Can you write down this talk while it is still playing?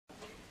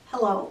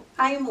Hello,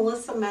 I am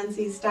Melissa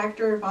Menzies,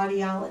 Doctor of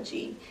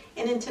Audiology,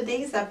 and in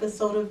today's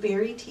episode of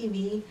Berry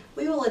TV,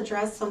 we will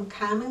address some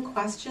common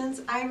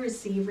questions I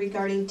receive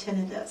regarding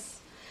tinnitus.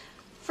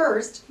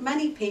 First,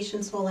 many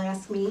patients will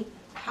ask me,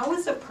 how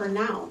is it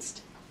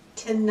pronounced?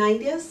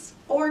 Tinnitus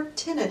or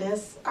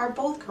tinnitus are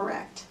both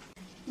correct.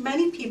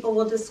 Many people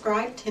will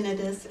describe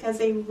tinnitus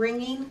as a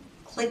ringing,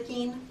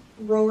 clicking,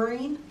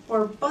 roaring,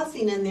 or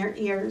buzzing in their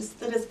ears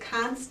that is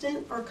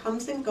constant or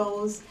comes and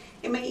goes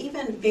and may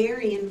even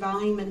vary in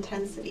volume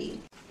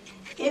intensity.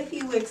 If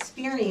you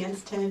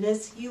experience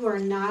tinnitus, you are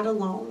not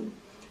alone.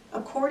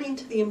 According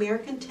to the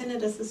American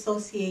Tinnitus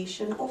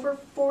Association, over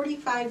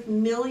 45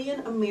 million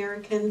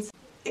Americans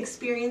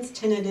experience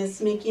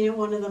tinnitus, making it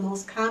one of the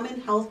most common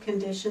health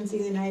conditions in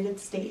the United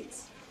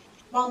States.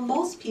 While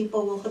most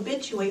people will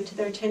habituate to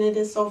their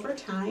tinnitus over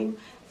time,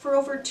 for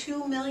over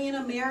 2 million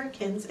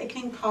Americans, it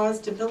can cause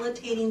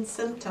debilitating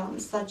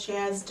symptoms such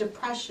as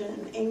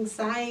depression,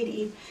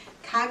 anxiety,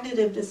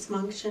 cognitive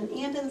dysfunction,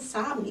 and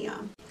insomnia.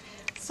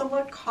 So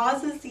what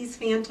causes these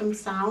phantom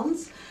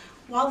sounds?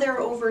 While there are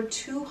over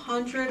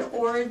 200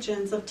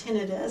 origins of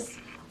tinnitus,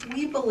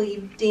 we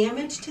believe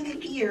damage to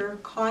the ear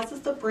causes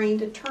the brain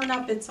to turn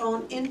up its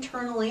own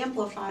internal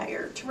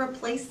amplifier to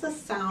replace the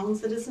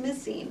sounds it is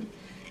missing.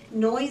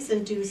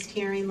 Noise-induced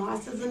hearing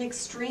loss is an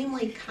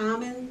extremely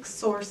common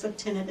source of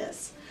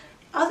tinnitus.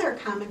 Other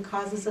common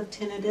causes of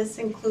tinnitus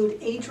include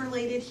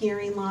age-related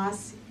hearing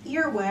loss,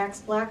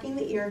 earwax blocking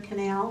the ear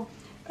canal,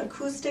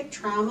 acoustic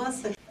trauma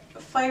such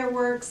as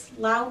fireworks,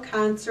 loud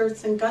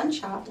concerts, and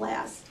gunshot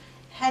blasts,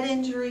 head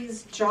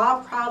injuries,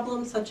 jaw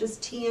problems such as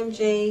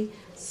TMJ.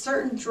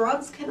 Certain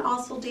drugs can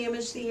also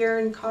damage the ear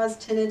and cause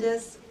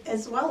tinnitus,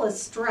 as well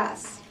as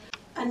stress.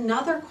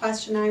 Another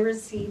question I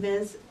receive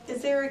is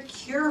there a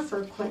cure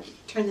for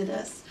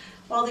tinnitus?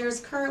 While there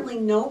is currently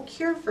no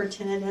cure for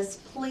tinnitus,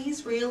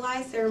 please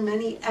realize there are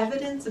many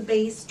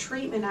evidence-based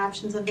treatment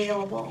options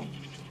available.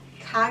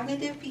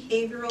 Cognitive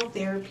behavioral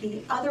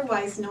therapy,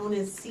 otherwise known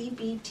as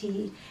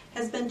CBT,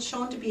 has been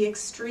shown to be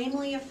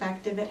extremely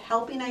effective at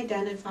helping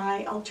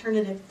identify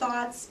alternative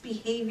thoughts,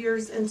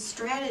 behaviors, and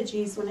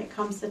strategies when it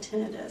comes to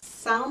tinnitus.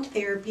 Sound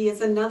therapy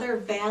is another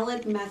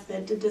valid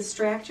method to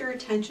distract your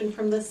attention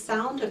from the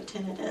sound of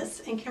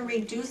tinnitus and can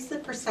reduce the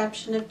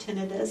perception of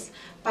tinnitus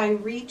by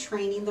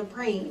retraining the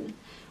brain.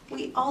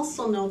 We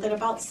also know that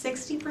about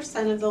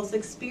 60% of those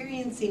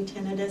experiencing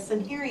tinnitus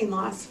and hearing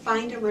loss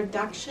find a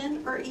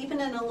reduction or even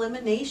an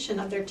elimination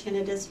of their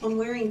tinnitus when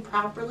wearing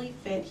properly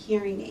fit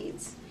hearing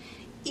aids.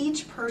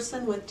 Each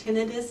person with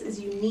tinnitus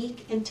is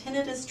unique, and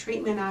tinnitus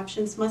treatment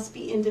options must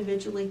be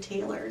individually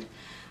tailored.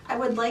 I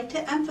would like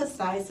to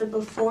emphasize that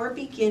before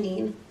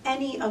beginning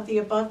any of the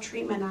above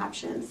treatment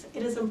options,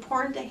 it is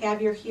important to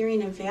have your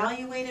hearing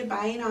evaluated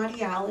by an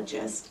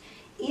audiologist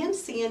and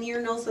see an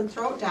ear, nose, and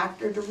throat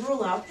doctor to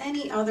rule out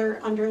any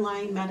other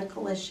underlying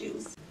medical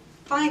issues.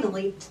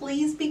 Finally,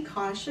 please be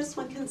cautious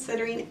when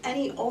considering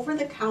any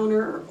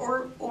over-the-counter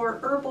or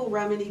herbal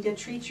remedy to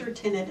treat your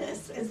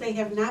tinnitus, as they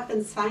have not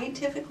been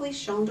scientifically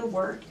shown to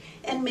work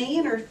and may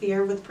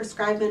interfere with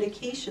prescribed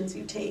medications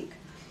you take.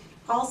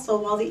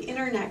 Also, while the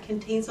internet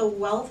contains a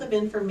wealth of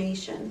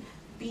information,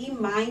 be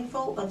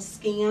mindful of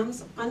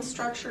scams,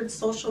 unstructured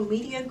social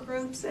media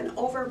groups, and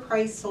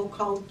overpriced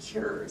so-called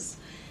cures.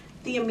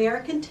 The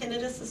American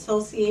Tinnitus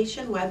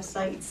Association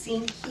website,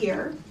 seen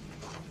here,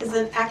 is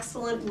an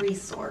excellent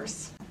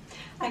resource.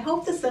 I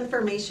hope this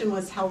information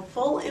was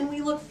helpful, and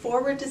we look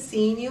forward to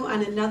seeing you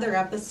on another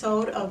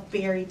episode of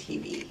Berry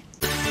TV.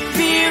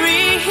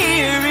 Berry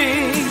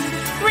Hearing,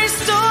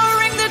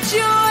 restoring the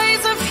joy.